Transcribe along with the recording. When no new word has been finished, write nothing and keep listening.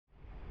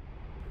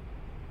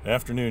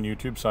Afternoon,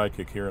 YouTube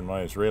Sidekick here in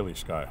my Israeli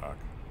Skyhawk.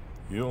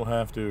 You'll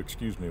have to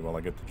excuse me while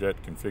I get the jet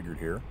configured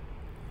here.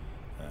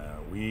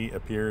 We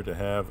appear to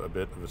have a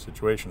bit of a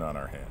situation on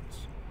our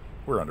hands.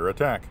 We're under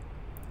attack.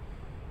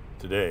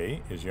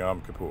 Today is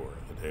Yom Kippur,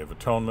 the Day of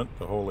Atonement,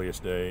 the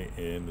holiest day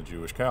in the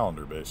Jewish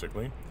calendar,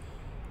 basically.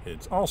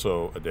 It's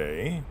also a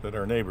day that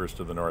our neighbors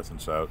to the north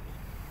and south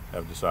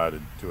have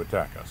decided to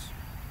attack us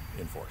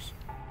in force.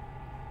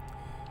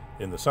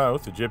 In the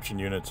south, Egyptian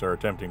units are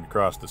attempting to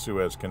cross the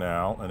Suez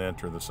Canal and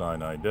enter the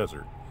Sinai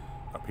Desert.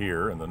 Up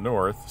here in the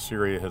north,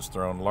 Syria has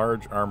thrown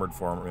large armored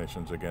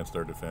formations against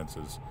our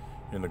defenses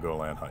in the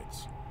Golan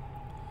Heights.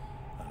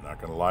 I'm not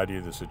going to lie to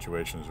you, the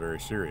situation is very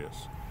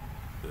serious.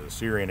 The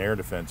Syrian air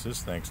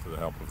defenses, thanks to the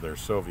help of their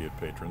Soviet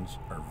patrons,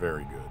 are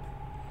very good.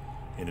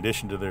 In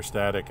addition to their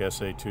static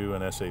SA-2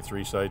 and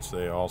SA-3 sites,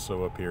 they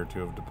also appear to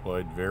have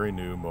deployed very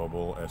new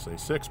mobile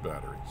SA-6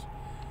 batteries.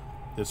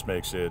 This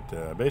makes it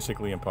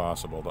basically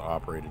impossible to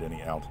operate at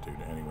any altitude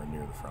anywhere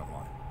near the front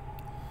line.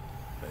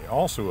 They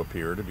also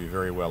appear to be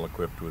very well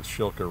equipped with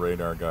Shilka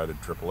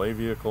radar-guided AAA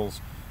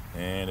vehicles,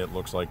 and it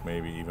looks like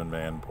maybe even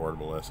manned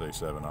portable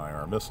SA-7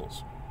 IR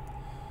missiles.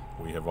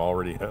 We have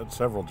already had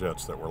several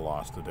jets that were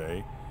lost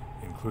today,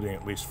 including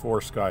at least 4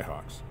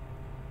 Skyhawks.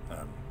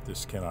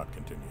 This cannot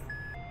continue.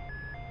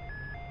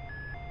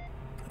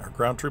 Our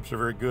ground troops are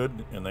very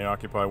good, and they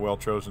occupy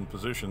well-chosen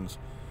positions,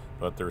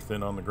 but they're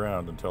thin on the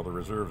ground until the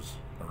reserves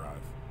arrive.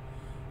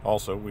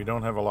 Also, we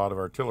don't have a lot of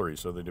artillery,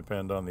 so they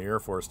depend on the Air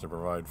Force to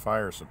provide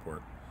fire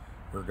support.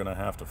 We're going to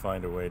have to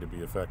find a way to be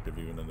effective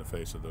even in the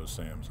face of those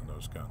SAMs and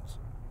those guns.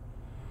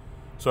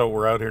 So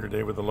we're out here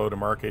today with a load of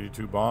Mark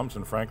 82 bombs,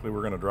 and frankly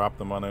we're going to drop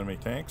them on enemy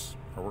tanks,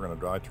 or we're going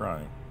to die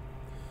trying.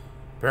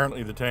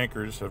 Apparently the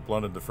tankers have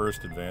blunted the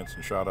first advance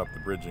and shot up the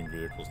bridging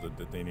vehicles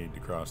that they need to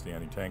cross the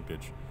anti-tank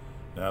ditch.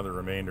 Now the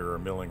remainder are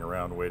milling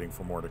around waiting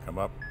for more to come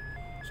up.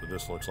 So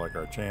this looks like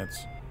our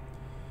chance.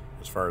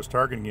 As far as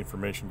targeting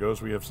information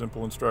goes, we have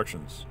simple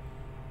instructions.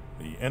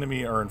 The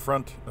enemy are in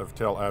front of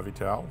Tel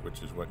Avital,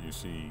 which is what you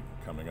see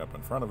coming up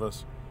in front of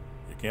us.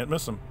 You can't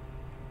miss them.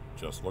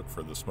 Just look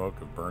for the smoke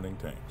of burning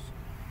tanks.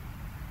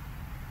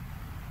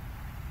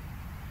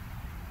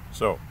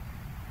 So,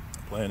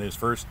 the plan is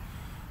first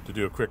to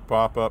do a quick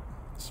pop-up,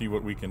 see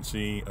what we can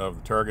see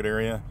of the target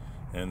area,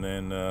 and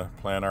then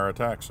plan our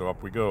attack. So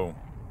up we go.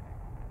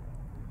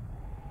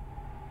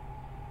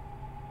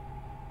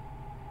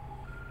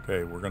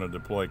 Okay, we're going to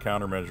deploy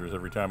countermeasures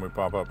every time we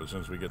pop up as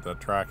soon as we get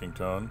that tracking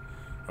tone.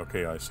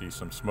 Okay, I see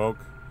some smoke.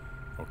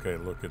 Okay,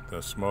 look at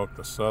the smoke,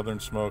 the southern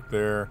smoke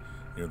there,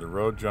 near the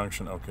road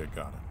junction. Okay,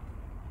 got it.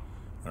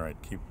 All right,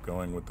 keep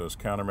going with those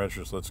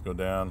countermeasures. Let's go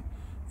down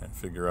and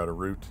figure out a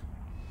route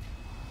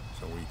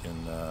so we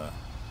can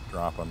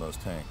drop on those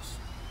tanks.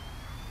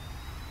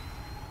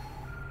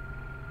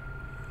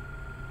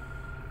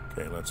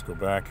 Okay, let's go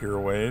back here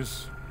a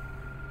ways.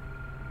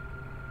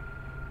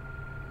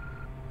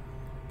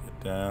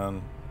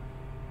 Down,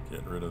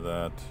 get rid of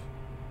that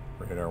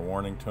radar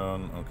warning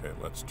tone. Okay,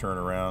 let's turn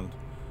around,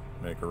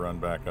 make a run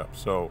back up.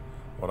 So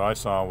what I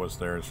saw was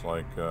there's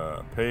like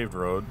a paved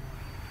road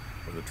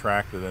with a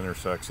track that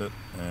intersects it,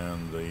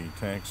 and the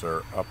tanks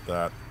are up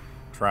that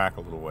track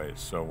a little ways.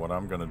 So what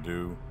I'm going to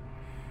do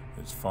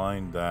is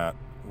find that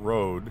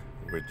road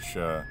which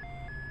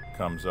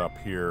comes up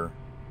here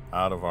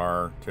out of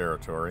our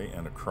territory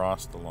and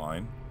across the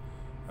line,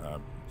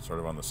 sort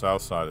of on the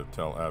south side of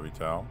Tel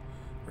Avital.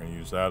 We're going to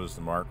use that as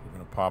the mark. We're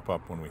going to pop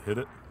up when we hit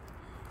it,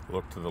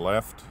 look to the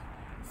left,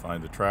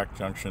 find the track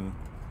junction,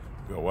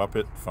 go up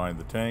it, find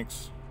the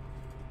tanks,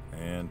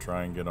 and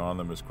try and get on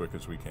them as quick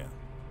as we can.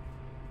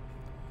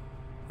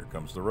 Here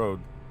comes the road,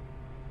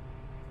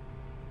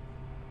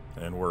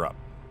 and we're up.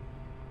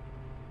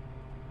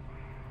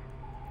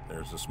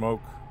 There's the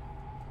smoke,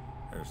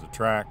 there's the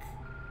track,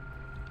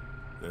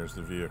 there's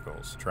the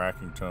vehicles.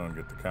 Tracking tone,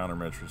 get the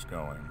countermeasures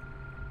going.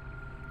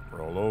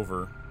 Roll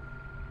over.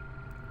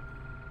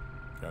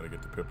 Got to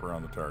get the pipper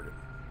on the target.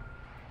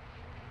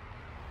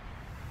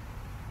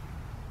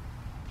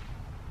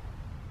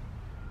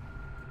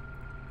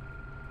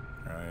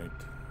 Alright,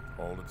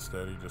 hold it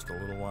steady just a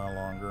little while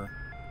longer.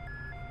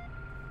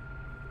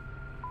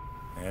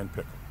 And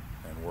pick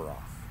it, and we're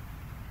off.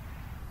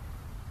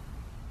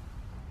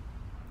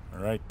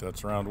 Alright,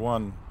 that's round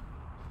one.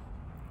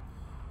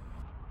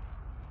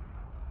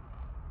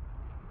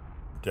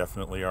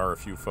 Definitely are a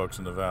few folks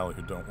in the valley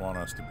who don't want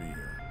us to be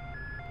here.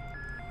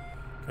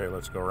 Okay,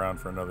 let's go around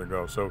for another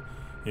go. So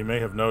you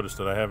may have noticed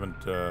that I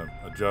haven't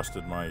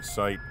adjusted my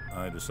sight.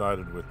 I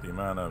decided with the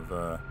amount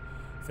of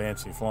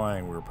fancy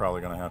flying we were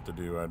probably going to have to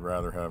do, I'd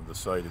rather have the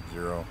sight at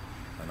 0,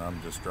 and I'm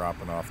just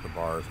dropping off the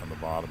bars on the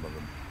bottom of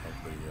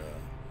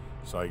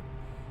the sight,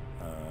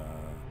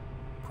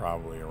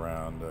 probably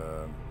around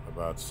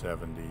about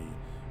 70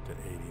 to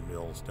 80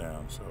 mils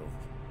down, so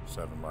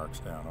 7 marks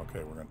down.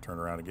 Okay, we're going to turn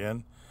around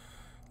again.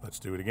 Let's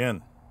do it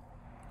again.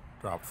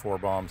 Dropped 4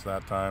 bombs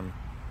that time.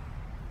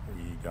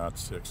 We got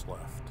 6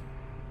 left.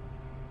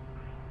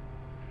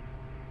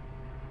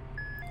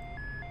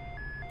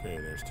 Okay,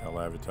 there's Tel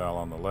Avital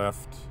on the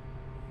left.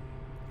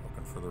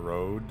 Looking for the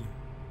road.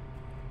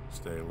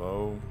 Stay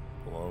low,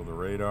 below the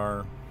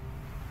radar.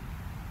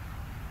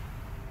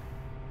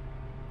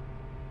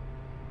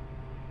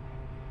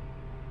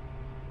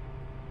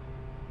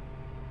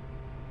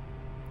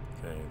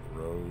 Okay, the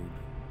road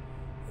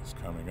is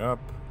coming up.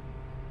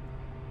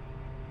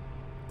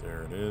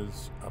 There it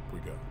is. Up we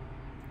go.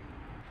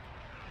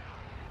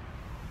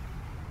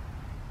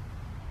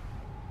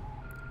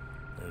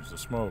 There's the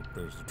smoke.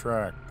 There's the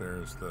track.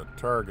 There's the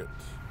target.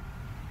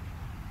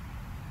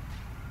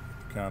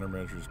 Get the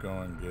countermeasures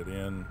going. Get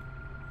in.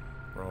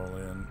 Roll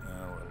in.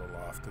 Now we're a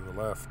little off to the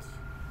left.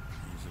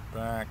 Ease it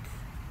back.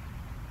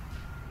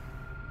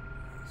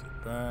 Ease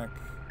it back.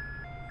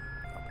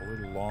 Up a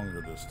little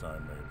longer this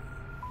time,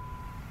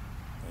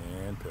 maybe.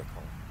 And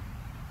pickle.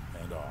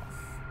 And off.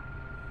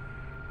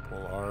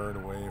 Pull hard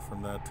away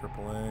from that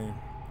AAA.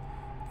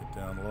 Get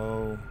down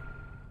low.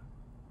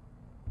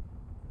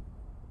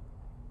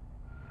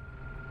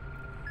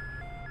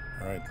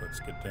 Alright, let's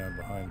get down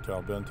behind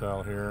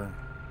Talbental here.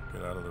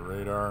 Get out of the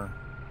radar.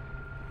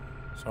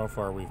 So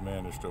far we've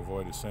managed to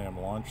avoid a SAM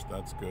launch.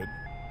 That's good.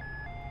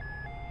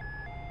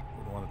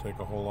 Would want to take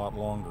a whole lot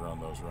longer on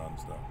those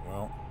runs though.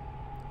 Well,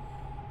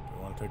 do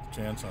we want to take the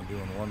chance on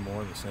doing one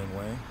more the same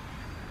way?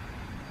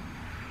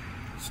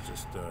 It's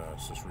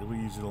just really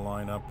easy to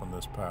line up on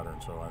this pattern,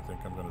 so I think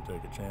I'm going to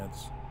take a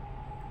chance.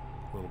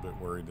 A little bit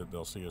worried that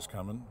they'll see us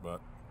coming,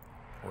 but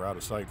we're out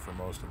of sight for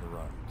most of the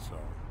run, so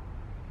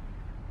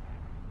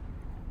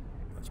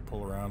let's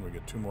pull around. We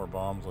get 2 more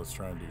bombs. Let's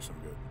try and do some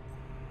good.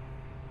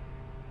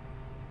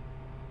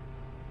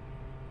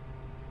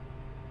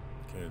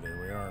 Okay,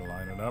 there we are,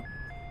 lining up.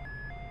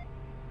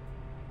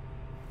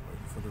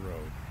 Waiting for the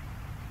road.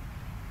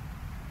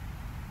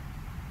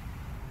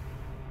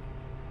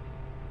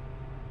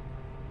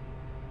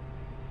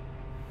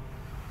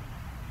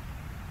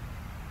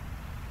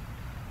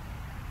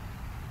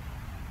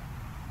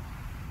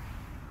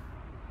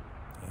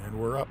 And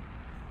we're up.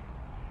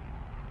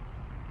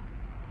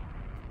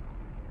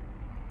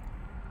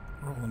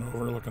 Rolling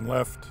over, looking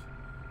left.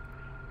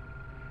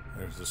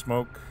 There's the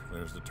smoke.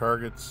 There's the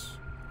targets.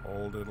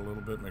 Hold it a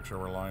little bit. Make sure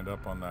we're lined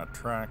up on that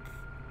track.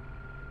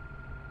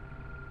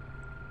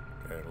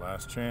 Okay,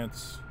 last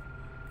chance.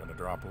 Gonna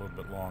drop a little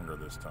bit longer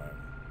this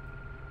time.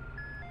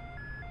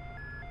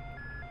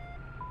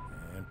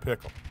 And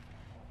pickle.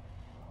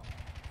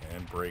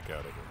 And break out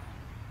of here.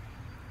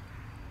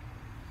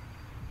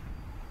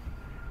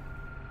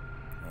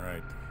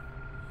 Alright.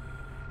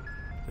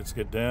 Let's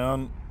get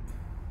down.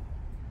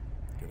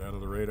 Get out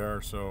of the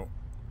radar. So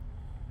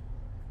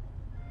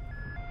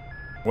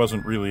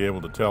wasn't really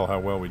able to tell how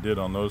well we did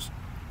on those,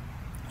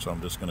 so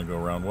I'm just going to go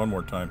around one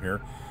more time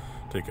here,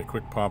 take a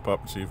quick pop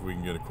up and see if we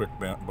can get a quick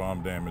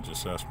bomb damage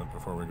assessment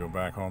before we go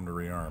back home to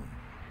rearm.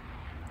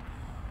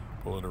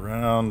 Pull it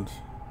around,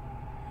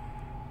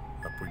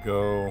 up we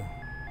go.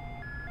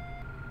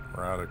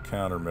 We're out of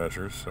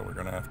countermeasures, so we're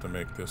going to have to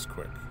make this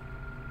quick.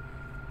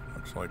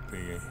 Looks like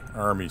the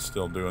Army's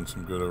still doing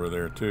some good over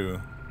there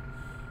too.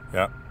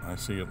 Yep, I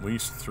see at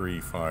least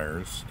 3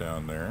 fires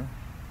down there,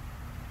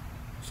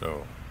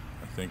 so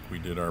I think we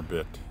did our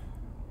bit.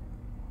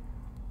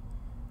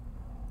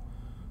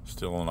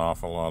 Still an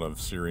awful lot of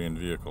Syrian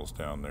vehicles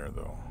down there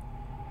though.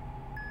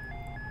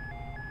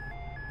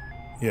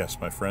 Yes,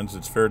 my friends,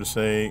 it's fair to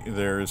say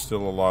there is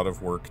still a lot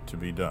of work to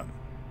be done.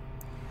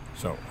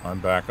 So I'm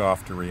back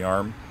off to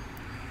rearm.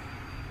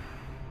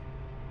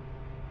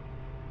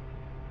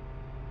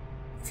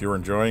 If you're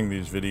enjoying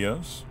these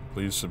videos,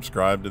 please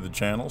subscribe to the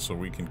channel so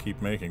we can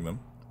keep making them.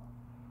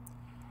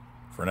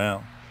 For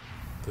now,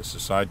 this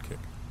is Sidekick,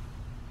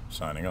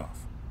 signing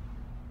off.